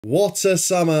What a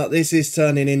summer this is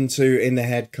turning into in the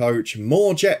head coach.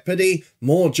 More jeopardy,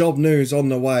 more job news on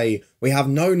the way. We have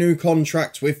no new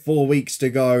contracts with 4 weeks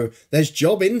to go. There's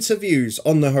job interviews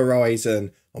on the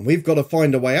horizon. And we've got to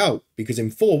find a way out because in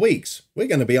 4 weeks, we're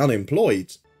going to be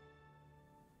unemployed.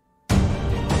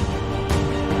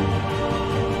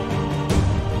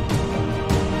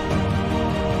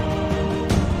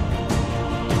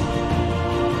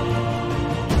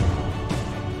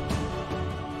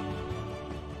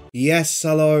 Yes,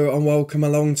 hello and welcome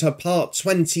along to part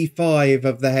 25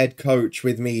 of the head coach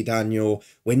with me, Daniel.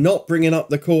 We're not bringing up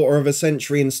the quarter of a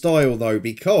century in style though,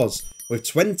 because with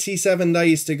 27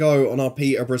 days to go on our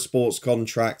Peterborough Sports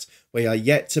contract, we are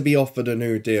yet to be offered a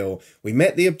new deal. We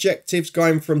met the objectives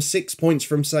going from 6 points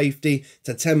from safety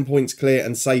to 10 points clear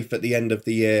and safe at the end of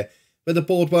the year. But the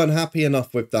board weren't happy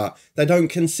enough with that. They don't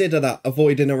consider that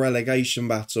avoiding a relegation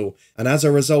battle. And as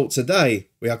a result today,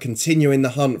 we are continuing the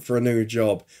hunt for a new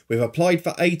job. We've applied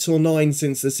for 8 or 9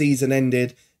 since the season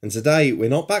ended. And today,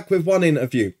 we're not back with 1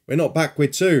 interview. We're not back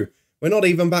with 2. We're not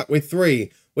even back with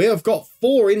 3. We have got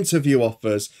 4 interview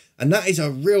offers. And that is a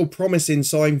real promising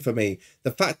sign for me. The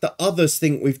fact that others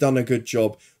think we've done a good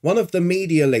job. One of the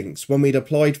media links when we'd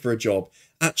applied for a job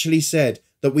actually said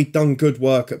that we'd done good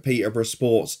work at Peterborough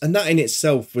Sports, and that in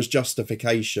itself was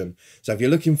justification. So if you're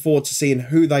looking forward to seeing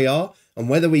who they are and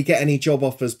whether we get any job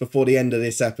offers before the end of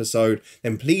this episode,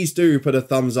 then please do put a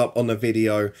thumbs up on the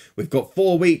video. We've got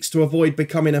 4 weeks to avoid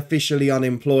becoming officially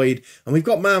unemployed, and we've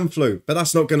got man flu, but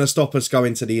that's not going to stop us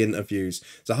going to the interviews.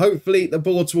 So hopefully the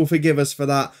boards will forgive us for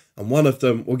that, and one of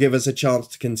them will give us a chance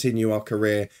to continue our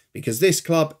career, because this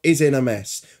club is in a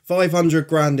mess. 500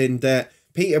 grand in debt.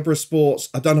 Peterborough Sports,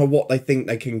 I don't know what they think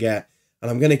they can get, and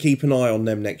I'm going to keep an eye on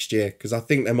them next year because I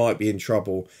think they might be in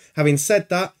trouble. Having said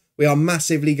that, we are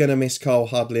massively going to miss Carl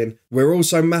Hudlin. We're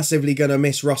also massively going to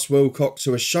miss Russ Wilcox,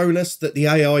 who has shown us that the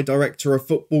AI director of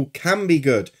football can be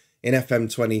good in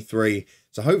FM23.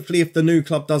 So hopefully if the new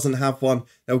club doesn't have one,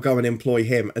 they'll go and employ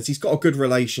him, as he's got a good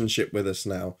relationship with us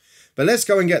now. But let's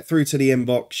go and get through to the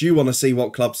inbox. You want to see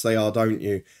what clubs they are, don't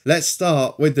you? Let's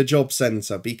start with the job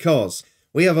centre, because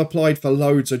we have applied for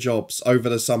loads of jobs over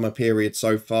the summer period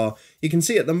so far. You can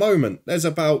see at the moment, there's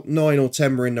about 9 or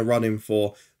 10 we're in the running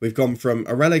for. We've gone from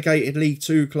a relegated League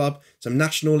 2 club, some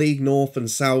National League North and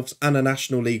Souths, and a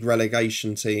National League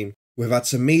relegation team. We've had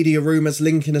some media rumours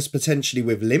linking us potentially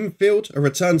with Linfield, a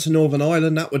return to Northern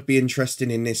Ireland, that would be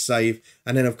interesting in this save.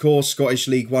 And then of course, Scottish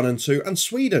League 1 and 2, and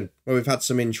Sweden, where we've had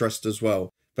some interest as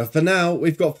well. But for now,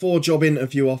 we've got 4 job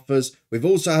interview offers. We've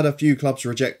also had a few clubs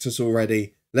reject us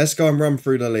already. Let's go and run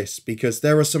through the list, because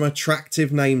there are some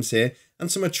attractive names here and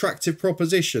some attractive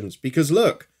propositions. Because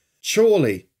look,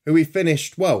 Chorley, who we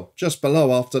finished, well, just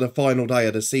below after the final day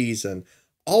of the season.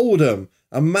 Oldham,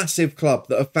 a massive club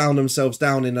that have found themselves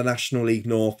down in the National League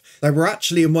North. They were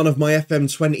actually in one of my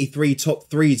FM23 top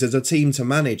 3s as a team to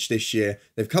manage this year.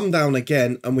 They've come down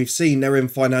again, and we've seen they're in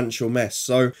financial mess.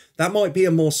 So that might be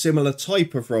a more similar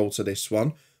type of role to this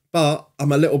one. But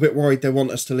I'm a little bit worried they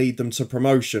want us to lead them to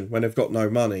promotion when they've got no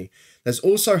money. There's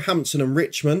also Hampton and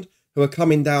Richmond, who are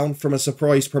coming down from a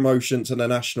surprise promotion to the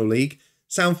National League.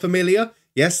 Sound familiar?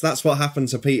 Yes, that's what happened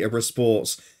to Peterborough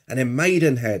Sports. And then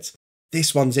Maidenhead.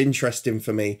 This one's interesting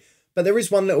for me. But there is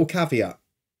one little caveat.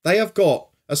 They have got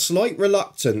a slight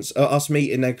reluctance at us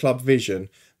meeting their club vision,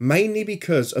 mainly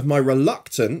because of my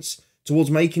reluctance towards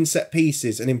making set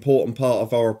pieces an important part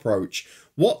of our approach.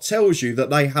 What tells you that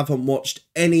they haven't watched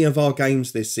any of our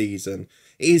games this season?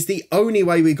 It is the only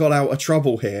way we got out of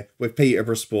trouble here with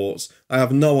Peterborough Sports. I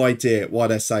have no idea why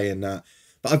they're saying that.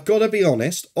 But I've got to be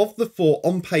honest, of the 4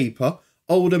 on paper,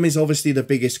 Oldham is obviously the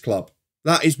biggest club.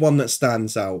 That is one that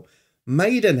stands out.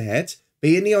 Maidenhead,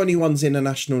 being the only ones in the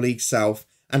National League South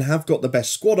and have got the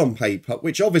best squad on paper,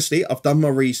 which obviously I've done my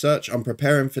research, I'm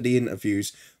preparing for the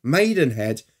interviews.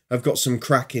 Maidenhead have got some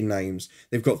cracking names.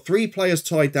 They've got 3 players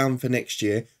tied down for next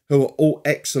year who are all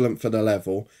excellent for the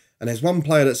level. And there's one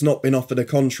player that's not been offered a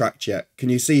contract yet. Can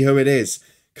you see who it is?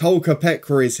 Cole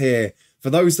Kopekra is here. For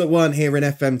those that weren't here in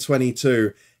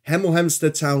FM22, Hemel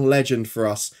Hempstead Town legend for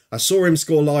us. I saw him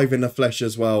score live in the flesh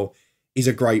as well. He's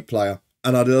a great player,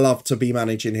 and I'd love to be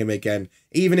managing him again,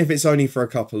 even if it's only for a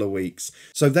couple of weeks.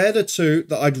 So they're the 2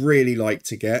 that I'd really like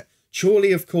to get.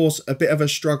 Chorley, of course, a bit of a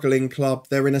struggling club.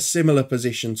 They're in a similar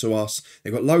position to us.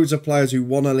 They've got loads of players who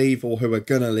want to leave or who are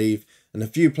going to leave. And a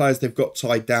few players they've got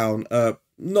tied down are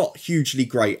not hugely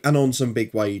great and on some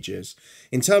big wages.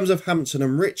 In terms of Hampton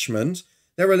and Richmond,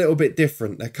 they're a little bit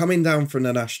different. They're coming down from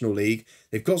the National League.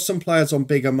 They've got some players on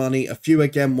bigger money, a few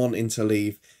again wanting to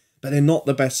leave. But they're not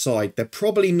the best side. They're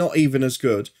probably not even as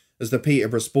good as the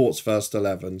Peterborough Sports first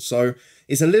 11. So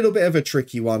it's a little bit of a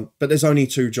tricky one, but there's only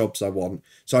 2 jobs I want.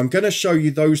 So I'm going to show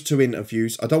you those 2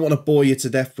 interviews. I don't want to bore you to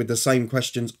death with the same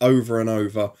questions over and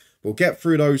over. We'll get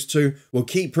through those 2. We'll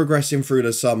keep progressing through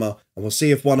the summer, and we'll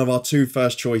see if one of our 2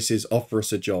 first choices offer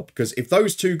us a job. Because if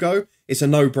those 2 go, it's a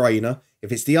no-brainer.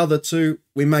 If it's the other 2,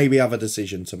 we maybe have a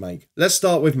decision to make. Let's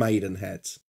start with Maidenhead.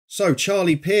 So,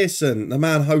 Charlie Pearson, the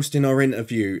man hosting our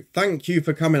interview, thank you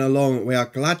for coming along. We are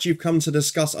glad you've come to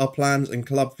discuss our plans and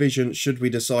club vision should we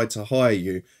decide to hire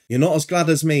you. You're not as glad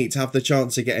as me to have the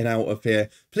chance of getting out of here.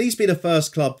 Please be the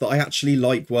first club that I actually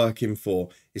like working for.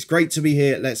 It's great to be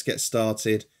here. Let's get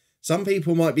started. Some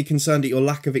people might be concerned at your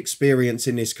lack of experience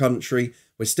in this country.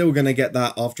 We're still going to get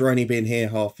that after only being here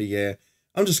half a year.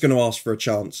 I'm just going to ask for a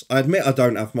chance. I admit I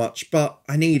don't have much, but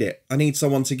I need it. I need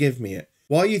someone to give me it.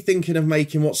 Why are you thinking of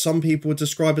making what some people would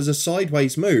describe as a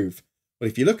sideways move? Well,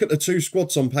 if you look at the 2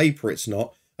 squads on paper, it's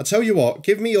not. I tell you what,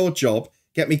 give me your job,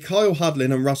 get me Kyle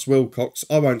Hudlin and Russ Wilcox.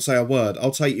 I won't say a word.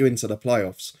 I'll take you into the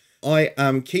playoffs. I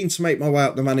am keen to make my way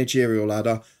up the managerial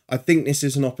ladder. I think this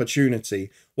is an opportunity.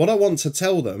 What I want to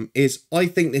tell them is I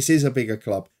think this is a bigger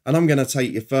club and I'm going to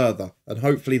take you further, and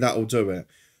hopefully that'll do it.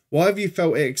 Why have you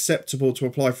felt it acceptable to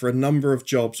apply for a number of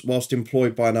jobs whilst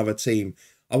employed by another team?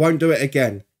 I won't do it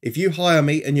again. If you hire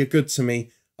me and you're good to me,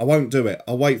 I won't do it.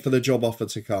 I'll wait for the job offer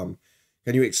to come.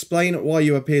 Can you explain why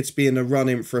you appear to be in the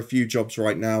run-in for a few jobs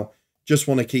right now? Just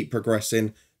want to keep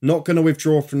progressing. Not going to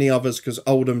withdraw from the others because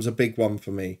Oldham's a big one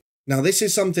for me. Now, this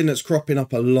is something that's cropping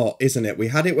up a lot, isn't it? We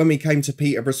had it when we came to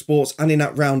Peterborough Sports and in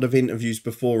that round of interviews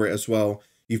before it as well.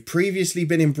 You've previously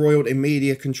been embroiled in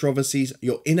media controversies.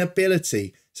 Your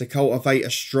inability to cultivate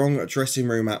a strong dressing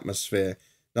room atmosphere.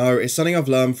 No, it's something I've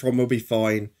learned from. We'll be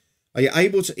fine. Are you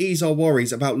able to ease our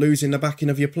worries about losing the backing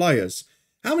of your players?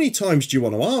 How many times do you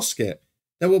want to ask it?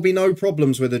 There will be no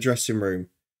problems with the dressing room.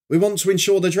 We want to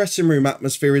ensure the dressing room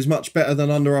atmosphere is much better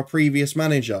than under our previous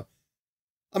manager.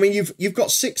 I mean, you've got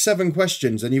 6-7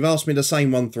 questions and you've asked me the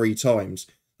same one 3 times.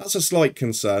 That's a slight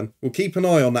concern. We'll keep an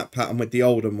eye on that pattern with the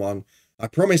Oldham one. I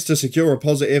promise to secure a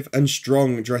positive and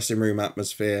strong dressing room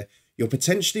atmosphere. You're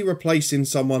potentially replacing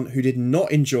someone who did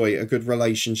not enjoy a good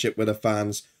relationship with the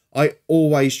fans. I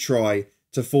always try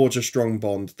to forge a strong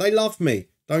bond. They love me.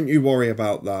 Don't you worry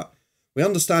about that. We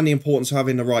understand the importance of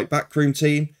having the right backroom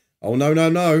team. Oh,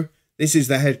 no. This is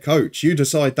the head coach. You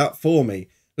decide that for me.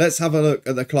 Let's have a look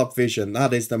at the club vision.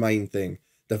 That is the main thing.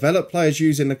 Develop players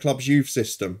using the club's youth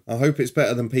system. I hope it's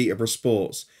better than Peterborough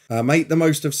Sports. Make the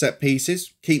most of set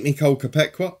pieces. Keep me Cole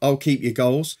Capecqua. I'll keep your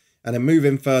goals. And then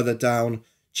moving further down.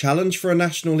 Challenge for a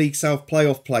National League South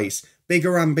playoff place.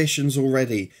 Bigger ambitions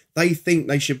already. They think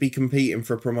they should be competing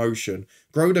for promotion.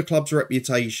 Grow the club's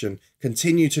reputation.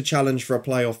 Continue to challenge for a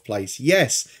playoff place.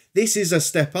 Yes, this is a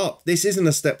step up. This isn't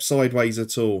a step sideways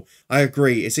at all. I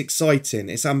agree. It's exciting.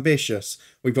 It's ambitious.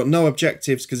 We've got no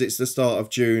objectives because it's the start of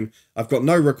June. I've got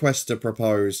no requests to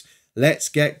propose. Let's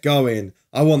get going.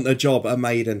 I want the job at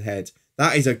Maidenhead.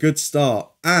 That is a good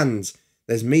start. And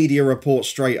there's media reports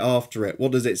straight after it.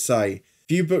 What does it say?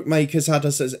 Few bookmakers had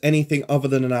us as anything other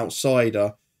than an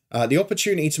outsider. The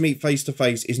opportunity to meet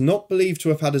face-to-face is not believed to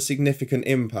have had a significant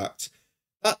impact.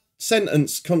 That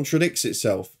sentence contradicts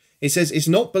itself. It says it's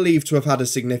not believed to have had a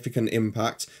significant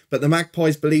impact, but the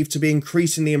Magpies believed to be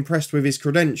increasingly impressed with his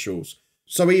credentials.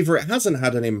 So either it hasn't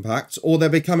had an impact, or they're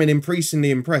becoming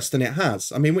increasingly impressed and it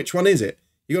has. I mean, which one is it?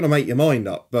 You got to make your mind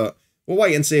up, but we'll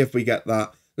wait and see if we get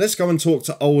that. Let's go and talk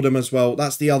to Oldham as well.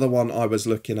 That's the other one I was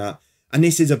looking at. And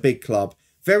this is a big club.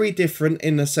 Very different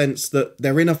in the sense that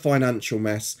they're in a financial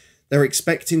mess. They're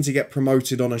expecting to get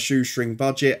promoted on a shoestring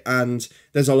budget and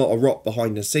there's a lot of rot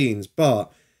behind the scenes.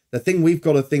 But the thing we've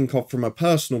got to think of from a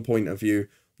personal point of view,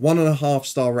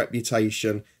 1.5-star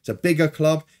reputation. It's a bigger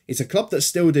club. It's a club that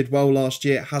still did well last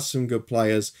year. It has some good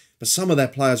players, but some of their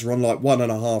players are on like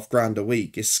 $1.5 grand a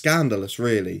week. It's scandalous,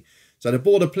 really. So the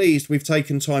board are pleased we've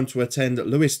taken time to attend.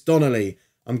 Lewis Donnelly,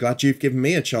 I'm glad you've given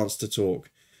me a chance to talk.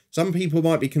 Some people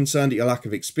might be concerned at your lack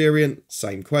of experience.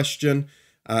 Same question.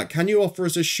 Can you offer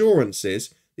us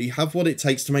assurances that you have what it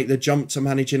takes to make the jump to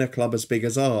managing a club as big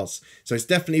as ours? So it's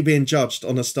definitely being judged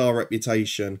on a star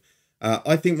reputation.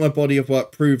 I think my body of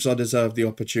work proves I deserve the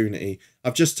opportunity.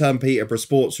 I've just turned Peterborough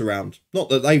Sports around. Not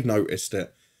that they've noticed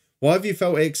it. Why have you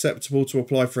felt it acceptable to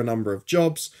apply for a number of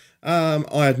jobs?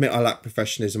 I admit I lack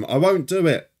professionalism. I won't do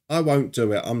it.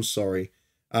 I'm sorry.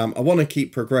 I want to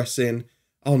keep progressing.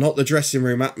 Oh, not the dressing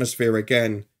room atmosphere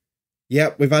again.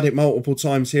 Yep, we've had it multiple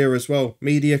times here as well.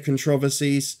 Media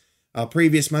controversies. Our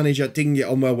previous manager didn't get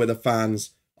on well with the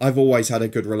fans. I've always had a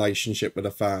good relationship with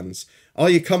the fans. Are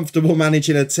you comfortable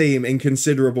managing a team in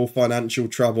considerable financial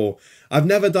trouble? I've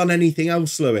never done anything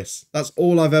else, Lewis. That's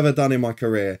all I've ever done in my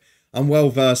career. I'm well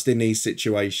versed in these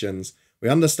situations. We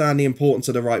understand the importance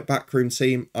of the right backroom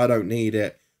team. I don't need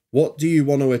it. What do you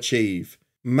want to achieve?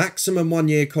 Maximum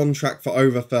 1-year contract for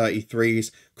over 33s.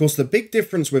 Of course, the big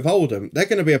difference with Oldham, they're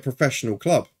going to be a professional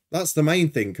club. That's the main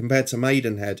thing compared to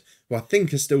Maidenhead, who I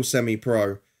think are still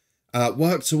semi-pro.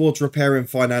 Work towards repairing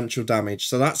financial damage,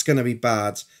 so that's going to be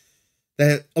bad.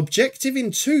 Their objective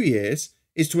in 2 years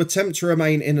is to attempt to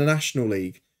remain in the National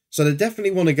League. So they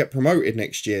definitely want to get promoted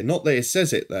next year. Not that it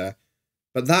says it there.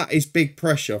 But that is big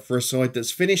pressure for a side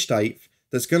that's finished 8th,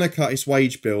 that's going to cut its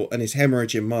wage bill and is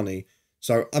hemorrhaging money.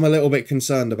 So I'm a little bit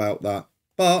concerned about that.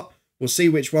 But we'll see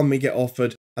which one we get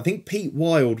offered. I think Pete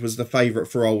Wild was the favourite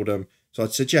for Oldham. So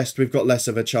I'd suggest we've got less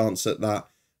of a chance at that.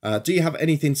 Do you have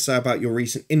anything to say about your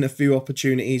recent interview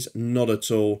opportunities? Not at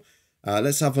all.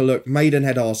 Let's have a look.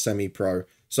 Maidenhead are semi-pro.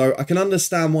 So I can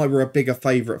understand why we're a bigger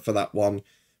favourite for that one.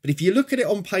 But if you look at it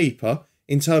on paper,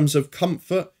 in terms of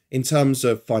comfort, in terms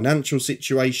of financial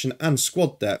situation and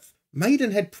squad depth,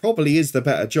 Maidenhead probably is the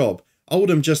better job.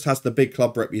 Oldham just has the big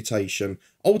club reputation.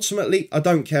 Ultimately, I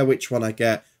don't care which one I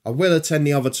get. I will attend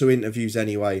the other 2 interviews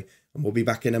anyway. And we'll be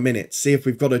back in a minute to see if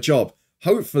we've got a job.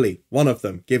 Hopefully, one of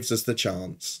them gives us the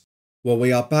chance. Well,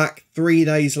 we are back 3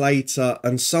 days later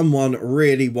and someone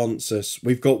really wants us.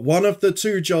 We've got one of the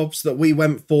 2 jobs that we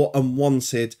went for and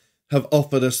wanted have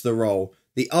offered us the role.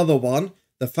 The other one,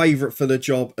 the favourite for the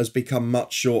job, has become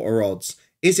much shorter odds.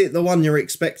 Is it the one you're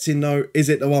expecting though? Is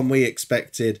it the one we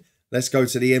expected? Let's go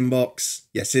to the inbox.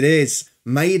 Yes, it is.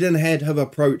 Maidenhead have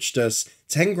approached us.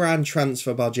 10 grand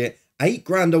transfer budget, 8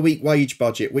 grand a week wage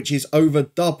budget, which is over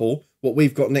double what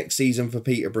we've got next season for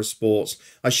Peterborough Sports.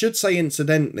 I should say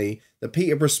incidentally that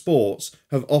Peterborough Sports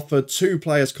have offered 2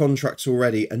 players contracts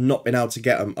already and not been able to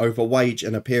get them over wage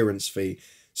and appearance fee.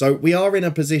 So we are in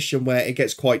a position where it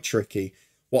gets quite tricky.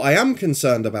 What I am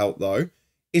concerned about though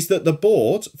is that the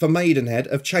board for Maidenhead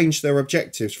have changed their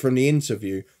objectives from the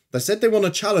interview. They said they want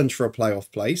a challenge for a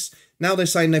playoff place. Now they're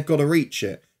saying they've got to reach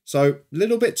it. So a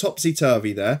little bit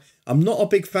topsy-turvy there. I'm not a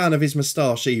big fan of his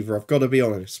moustache either, I've got to be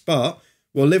honest. But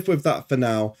we'll live with that for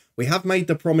now. We have made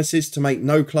the promises to make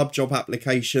no club job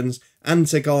applications and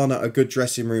to garner a good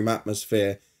dressing room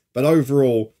atmosphere. But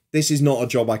overall, this is not a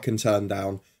job I can turn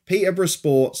down. Peterborough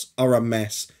Sports are a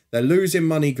mess. They're losing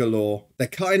money galore. They're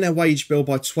cutting their wage bill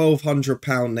by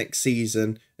 £1,200 next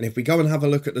season. And if we go and have a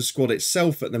look at the squad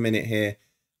itself at the minute here,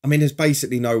 I mean, there's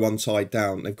basically no one tied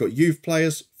down. They've got youth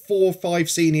players, 4 or 5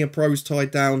 senior pros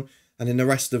tied down, and then the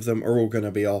rest of them are all going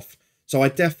to be off. So I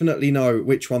definitely know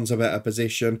which one's a better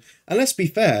position. And let's be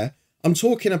fair, I'm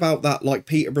talking about that like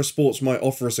Peterborough Sports might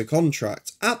offer us a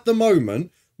contract. At the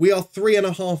moment, we are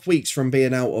 3.5 weeks from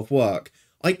being out of work.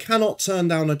 I cannot turn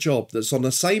down a job that's on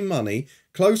the same money,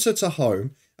 closer to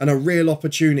home, and a real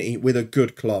opportunity with a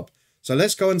good club. So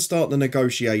let's go and start the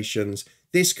negotiations.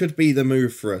 This could be the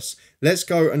move for us. Let's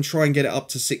go and try and get it up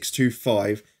to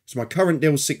 625. So my current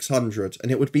deal's 600,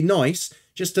 and it would be nice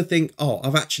just to think, oh,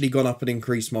 I've actually gone up and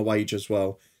increased my wage as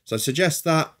well. So I suggest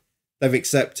that. They've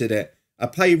accepted it. A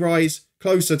pay rise,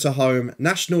 closer to home,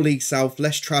 National League South,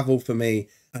 less travel for me,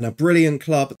 and a brilliant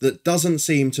club that doesn't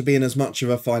seem to be in as much of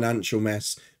a financial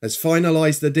mess. Let's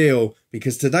finalise the deal,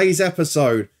 because today's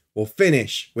episode will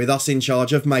finish with us in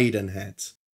charge of Maidenhead.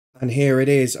 And here it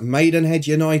is, Maidenhead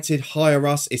United hire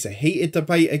us. It's a heated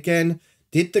debate again.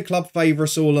 Did the club favour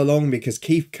us all along? Because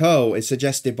Keith Curle is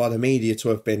suggested by the media to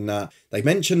have been that. They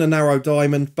mentioned a narrow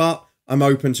diamond, but I'm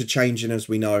open to changing as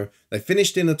we know. They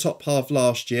finished in the top half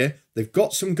last year. They've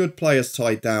got some good players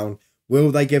tied down.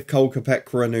 Will they give Cole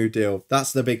Kopechra a new deal?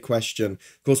 That's the big question.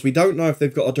 Of course, we don't know if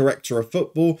they've got a director of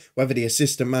football, whether the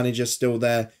assistant manager's still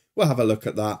there. We'll have a look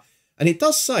at that. And it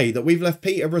does say that we've left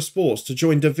Peterborough Sports to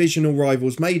join divisional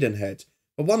rivals Maidenhead.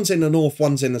 But one's in the north,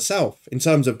 one's in the south, in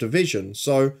terms of division.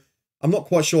 So I'm not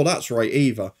quite sure that's right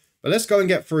either. But let's go and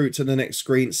get through to the next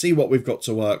screen, see what we've got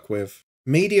to work with.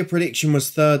 Media prediction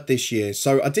was 3rd this year,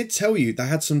 so I did tell you they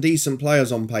had some decent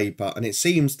players on paper, and it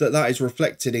seems that that is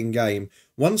reflected in game.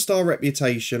 1-star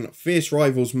reputation, fierce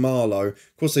rivals Marlow.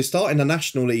 Of course, they start in the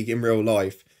National League in real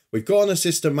life. We've got an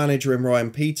assistant manager in Ryan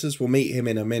Peters, we'll meet him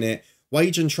in a minute.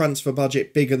 Wage and transfer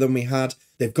budget bigger than we had.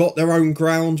 They've got their own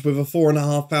ground with a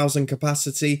 4,500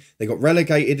 capacity. They got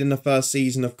relegated in the first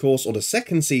season, of course, or the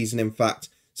second season, in fact.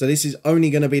 So this is only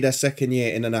going to be their 2nd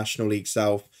year in the National League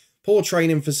South. Poor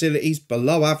training facilities,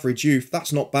 below average youth.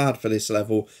 That's not bad for this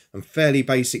level. And fairly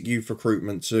basic youth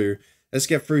recruitment too. Let's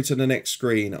get through to the next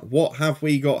screen. What have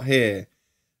we got here?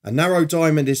 A narrow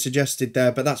diamond is suggested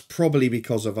there, but that's probably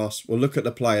because of us. We'll look at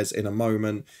the players in a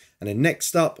moment. And then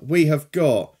next up, we have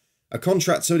got a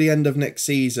contract till the end of next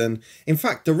season. In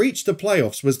fact, the reach to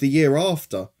playoffs was the year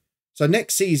after. So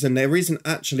next season, there isn't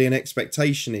actually an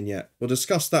expectation in yet. We'll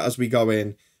discuss that as we go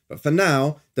in. But for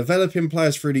now, developing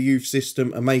players through the youth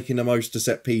system and making the most of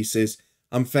set pieces,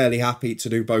 I'm fairly happy to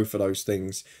do both of those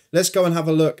things. Let's go and have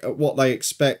a look at what they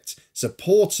expect.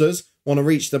 Supporters want to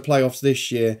reach the playoffs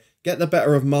this year, get the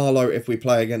better of Marlow if we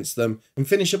play against them, and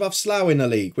finish above Slough in the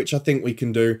league, which I think we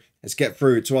can do. Let's get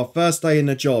through to our first day in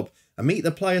the job and meet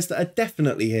the players that are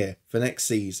definitely here for next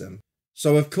season.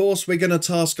 So of course we're going to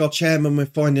task our chairman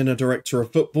with finding a director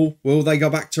of football. Will they go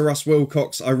back to Russ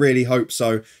Wilcox? I really hope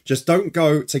so. Just don't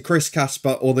go to Chris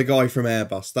Casper or the guy from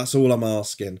Airbus. That's all I'm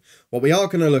asking. What we are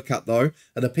going to look at though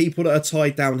are the people that are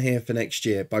tied down here for next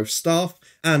year, both staff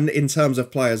and in terms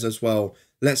of players as well.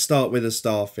 Let's start with the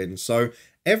staffing. So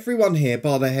everyone here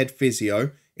bar the head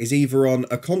physio is either on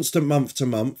a constant month to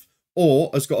month or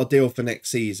has got a deal for next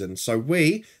season. So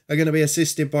we are going to be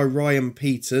assisted by Ryan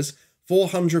Peters,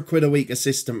 400 quid a week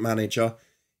assistant manager.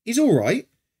 He's all right.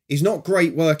 He's not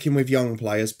great working with young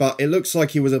players, but it looks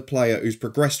like he was a player who's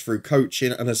progressed through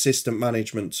coaching and assistant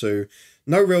management too.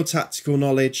 No real tactical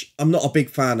knowledge. I'm not a big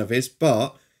fan of his,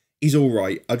 but he's all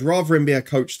right. I'd rather him be a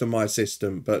coach than my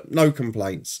assistant, but no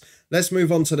complaints. Let's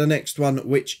move on to the next one,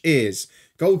 which is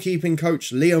goalkeeping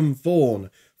coach Liam Vaughan.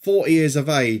 40 years of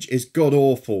age, is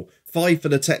god-awful. 5 for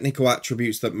the technical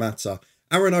attributes that matter.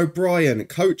 Aaron O'Brien,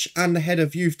 coach and head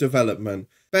of youth development.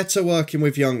 Better working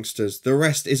with youngsters. The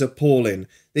rest is appalling.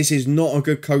 This is not a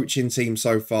good coaching team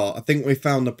so far. I think we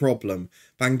found the problem.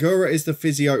 Bangura is the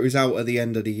physio who's out at the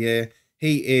end of the year.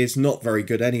 He is not very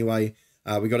good anyway.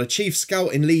 We got a chief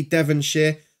scout in Leeds,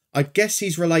 Devonshire. I guess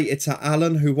he's related to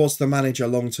Alan, who was the manager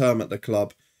long term at the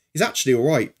club. He's actually all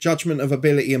right. Judgment of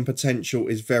ability and potential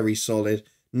is very solid.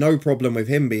 No problem with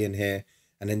him being here.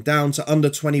 And then down to under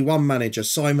 21 manager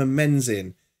Simon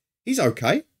Menzin. He's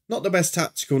okay. Not the best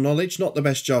tactical knowledge, not the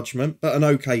best judgment, but an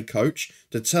okay coach.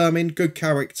 Determined, good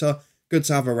character, good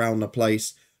to have around the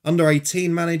place. Under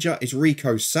 18 manager is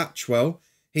Rico Satchwell.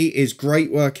 He is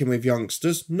great working with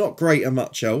youngsters, not great at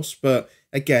much else, but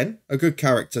again, a good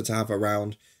character to have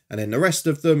around. And then the rest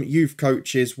of them, youth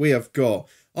coaches, we have got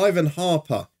Ivan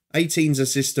Harper, 18's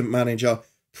assistant manager,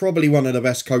 probably one of the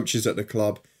best coaches at the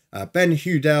club. Ben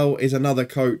Hudell is another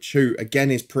coach who, again,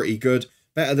 is pretty good,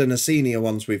 better than the senior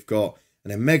ones we've got.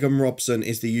 And then Megan Robson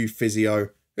is the youth physio,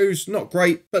 who's not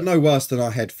great, but no worse than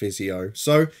our head physio.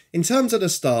 So, in terms of the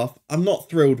staff, I'm not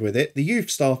thrilled with it. The youth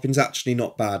staffing's actually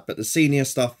not bad, but the senior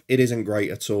stuff, it isn't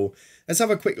great at all. Let's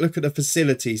have a quick look at the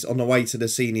facilities on the way to the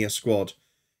senior squad.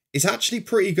 It's actually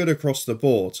pretty good across the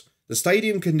board. The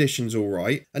stadium condition's all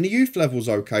right, and the youth level's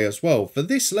okay as well. For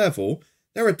this level,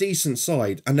 they're a decent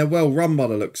side, and they're well run by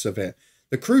the looks of it.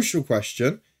 The crucial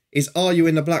question is, are you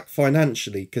in the black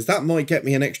financially? Because that might get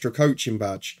me an extra coaching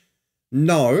badge.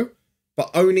 No,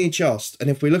 but only just. And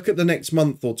if we look at the next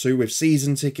month or two with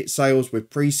season ticket sales, with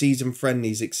pre-season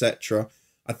friendlies, etc.,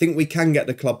 I think we can get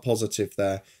the club positive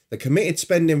there. The committed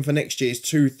spending for next year is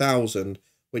 2,000,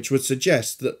 which would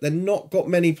suggest that they've not got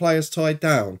many players tied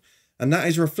down. And that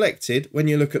is reflected when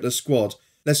you look at the squad.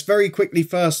 Let's very quickly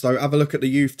first, though, have a look at the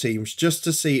youth teams just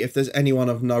to see if there's anyone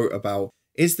of note about.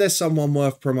 Is there someone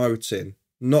worth promoting?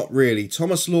 Not really.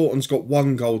 Thomas Lawton's got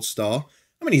 1 gold star.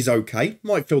 I mean, he's okay.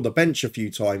 Might fill the bench a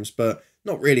few times, but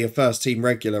not really a first team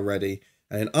regular ready.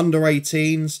 And in under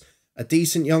 18s, a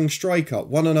decent young striker.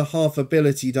 1.5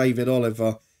 ability David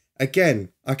Oliver. Again,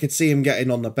 I could see him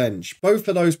getting on the bench. Both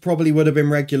of those probably would have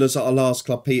been regulars at our last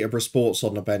club, Peterborough Sports,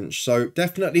 on the bench. So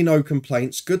definitely no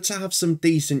complaints. Good to have some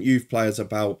decent youth players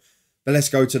about. But let's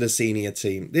go to the senior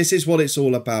team. This is what it's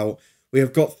all about. We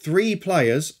have got 3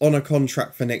 players on a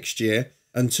contract for next year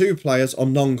and 2 players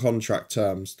on non-contract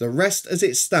terms. The rest as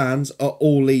it stands are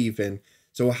all leaving.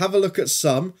 So we'll have a look at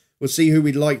some. We'll see who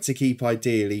we'd like to keep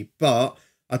ideally. But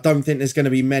I don't think there's going to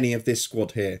be many of this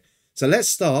squad here. So let's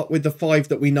start with the 5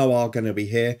 that we know are going to be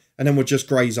here, and then we'll just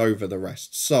graze over the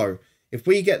rest. So if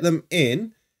we get them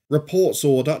in reports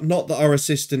order, not that our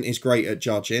assistant is great at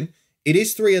judging, it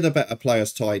is 3 of the better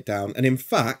players tied down. And in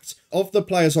fact, of the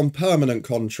players on permanent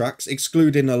contracts,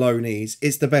 excluding the loanees,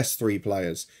 it's the best 3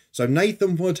 players. So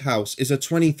Nathan Woodhouse is a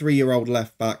 23-year-old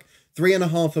left back,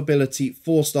 3.5 ability,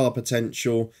 4-star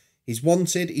potential. He's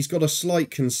wanted, he's got a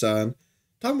slight concern.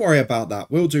 Don't worry about that,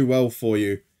 we'll do well for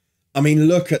you. I mean,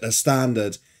 look at the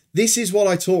standard. This is what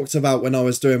I talked about when I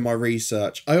was doing my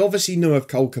research. I obviously knew of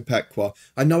Cole Capecqua.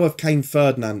 I know of Kane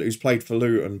Ferdinand, who's played for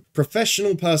Luton.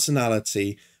 Professional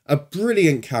personality, a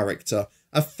brilliant character,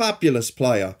 a fabulous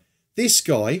player. This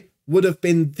guy would have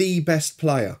been the best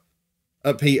player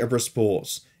at Peterborough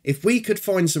Sports. If we could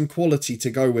find some quality to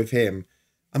go with him,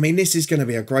 I mean, this is going to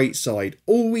be a great side.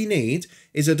 All we need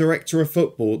is a director of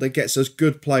football that gets us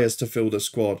good players to fill the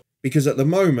squad. Because at the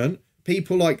moment,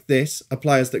 people like this are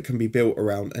players that can be built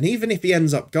around. And even if he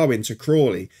ends up going to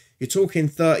Crawley, you're talking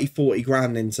 30, 40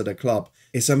 grand into the club.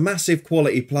 It's a massive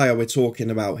quality player we're talking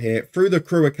about here. Through the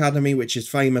Crew Academy, which is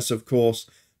famous, of course.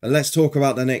 But let's talk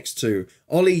about the next two.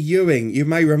 Ollie Ewing, you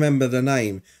may remember the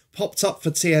name. Popped up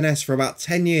for TNS for about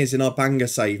 10 years in our banger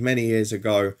save many years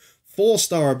ago.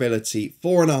 4-star ability,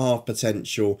 4.5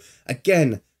 potential.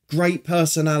 Again, great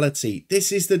personality.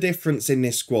 This is the difference in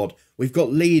this squad. We've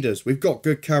got leaders. We've got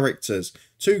good characters.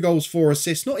 2 goals, 4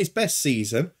 assists. Not his best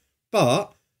season,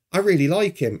 but I really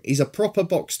like him. He's a proper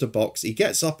box-to-box. He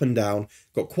gets up and down.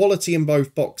 Got quality in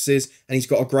both boxes. And he's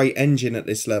got a great engine at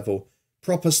this level.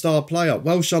 Proper star player.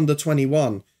 Welsh under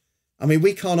 21. I mean,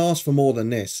 we can't ask for more than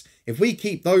this. If we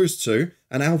keep those two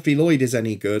and Alfie Lloyd is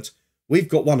any good, we've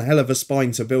got one hell of a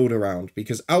spine to build around.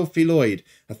 Because Alfie Lloyd,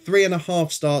 a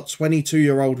 3.5-star,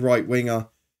 22-year-old right winger.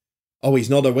 Oh, he's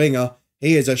not a winger.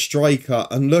 He is a striker.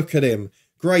 And look at him.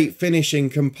 Great finishing,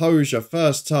 composure,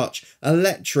 first touch,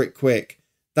 electric quick.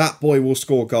 That boy will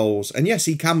score goals. And yes,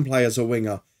 he can play as a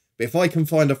winger. But if I can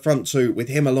find a front two with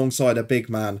him alongside a big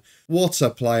man, what a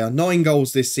player. 9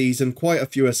 goals this season, quite a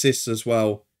few assists as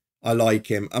well. I like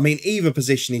him. I mean, either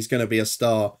position he's going to be a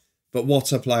star. But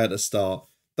what a player to start.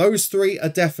 Those 3 are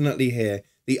definitely here.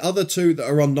 The other 2 that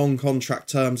are on non-contract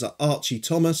terms are Archie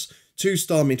Thomas,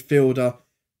 2-star midfielder.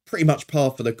 Pretty much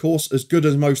par for the course, as good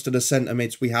as most of the centre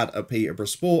mids we had at Peterborough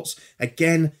Sports.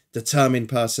 Again, determined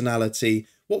personality.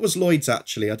 What was Lloyd's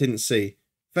actually? I didn't see.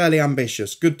 Fairly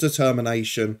ambitious, good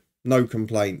determination, no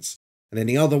complaints. And then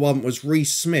the other one was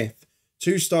Reece Smith.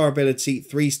 2-star ability,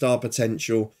 3-star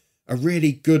potential. A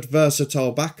really good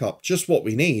versatile backup, just what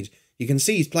we need. You can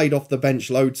see he's played off the bench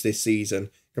loads this season.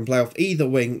 Can play off either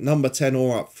wing, number 10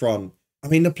 or up front. I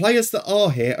mean, the players that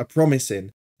are here are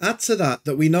promising. Add to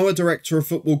that we know a director of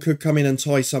football could come in and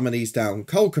tie some of these down.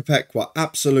 Cole Kopekwa,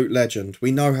 absolute legend.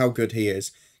 We know how good he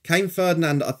is. Kane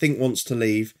Ferdinand, I think, wants to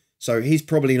leave, so he's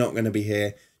probably not going to be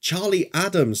here. Charlie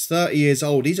Adams, 30 years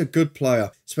old. He's a good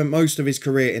player. Spent most of his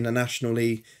career in the National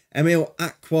League. Emil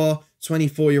Akwa,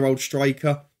 24-year-old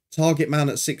striker. Target man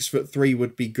at 6'3"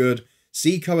 would be good.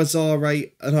 Siko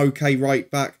Azare, an okay right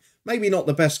back. Maybe not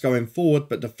the best going forward,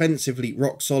 but defensively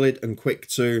rock solid and quick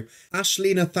too.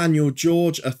 Ashley Nathaniel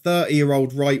George, a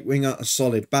 30-year-old right winger, a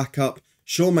solid backup.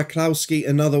 Sean McCloskey,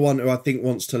 another one who I think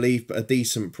wants to leave, but a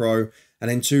decent pro. And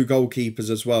then 2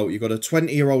 goalkeepers as well. You've got a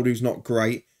 20-year-old who's not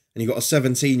great, and you've got a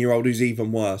 17-year-old who's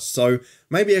even worse. So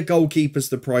maybe a goalkeeper's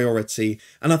the priority.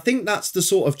 And I think that's the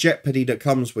sort of jeopardy that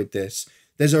comes with this.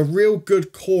 There's a real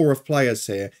good core of players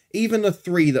here, even the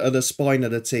 3 that are the spine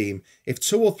of the team. If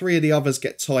 2 or 3 of the others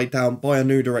get tied down by a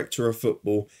new director of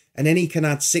football, and then he can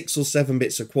add 6 or 7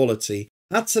 bits of quality,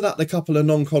 add to that the couple of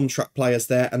non-contract players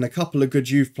there and a couple of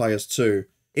good youth players too.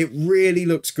 It really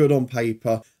looks good on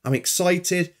paper. I'm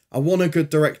excited. I want a good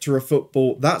director of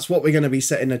football. That's what we're going to be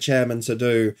setting the chairman to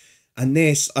do. And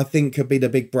this, I think, could be the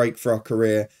big break for our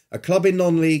career. A club in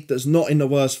non-league that's not in the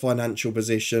worst financial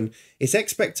position. Its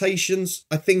expectations,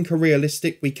 I think, are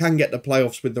realistic. We can get the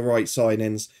playoffs with the right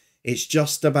signings. It's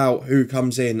just about who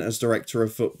comes in as director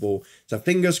of football. So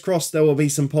fingers crossed there will be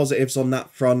some positives on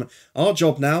that front. Our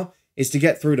job now is to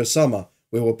get through the summer.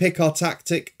 We will pick our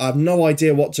tactic. I have no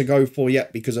idea what to go for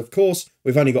yet because, of course,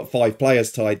 we've only got 5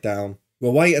 players tied down.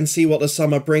 We'll wait and see what the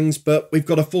summer brings, but we've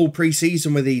got a full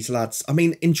pre-season with these lads. I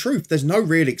mean, in truth, there's no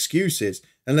real excuses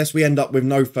unless we end up with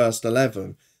no first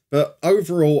 11. But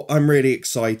overall, I'm really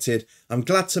excited. I'm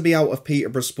glad to be out of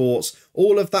Peterborough Sports.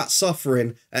 All of that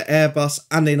suffering at Airbus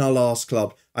and in our last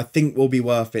club, I think will be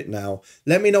worth it now.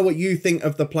 Let me know what you think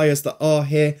of the players that are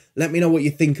here. Let me know what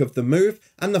you think of the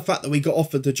move and the fact that we got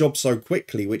offered the job so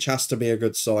quickly, which has to be a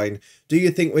good sign. Do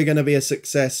you think we're going to be a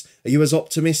success? Are you as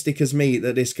optimistic as me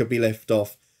that this could be lifted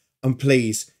off? And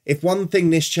please, if one thing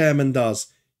this chairman does,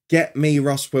 get me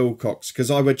Russ Wilcox,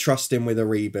 because I would trust him with a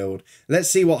rebuild.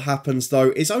 Let's see what happens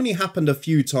though. It's only happened a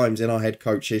few times in our head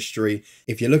coach history.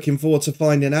 If you're looking forward to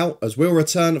finding out, as we'll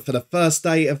return for the first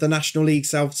day of the National League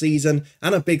South season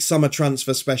and a big summer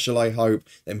transfer special, I hope,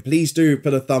 then please do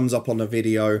put a thumbs up on the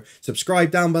video.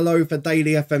 Subscribe down below for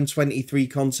daily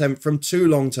FM23 content from 2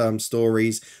 long-term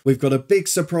stories. We've got a big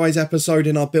surprise episode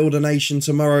in our Builder Nation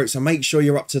tomorrow, so make sure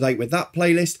you're up to date with that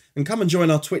playlist and come and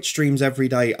join our Twitch streams every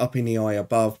day up in the eye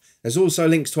above. There's also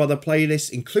links to other playlists,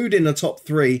 including the top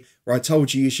 3, where I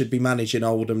told you should be managing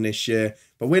Oldham this year.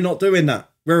 But we're not doing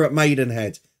that. We're at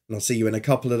Maidenhead. And I'll see you in a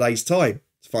couple of days' time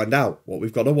to find out what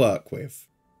we've got to work with.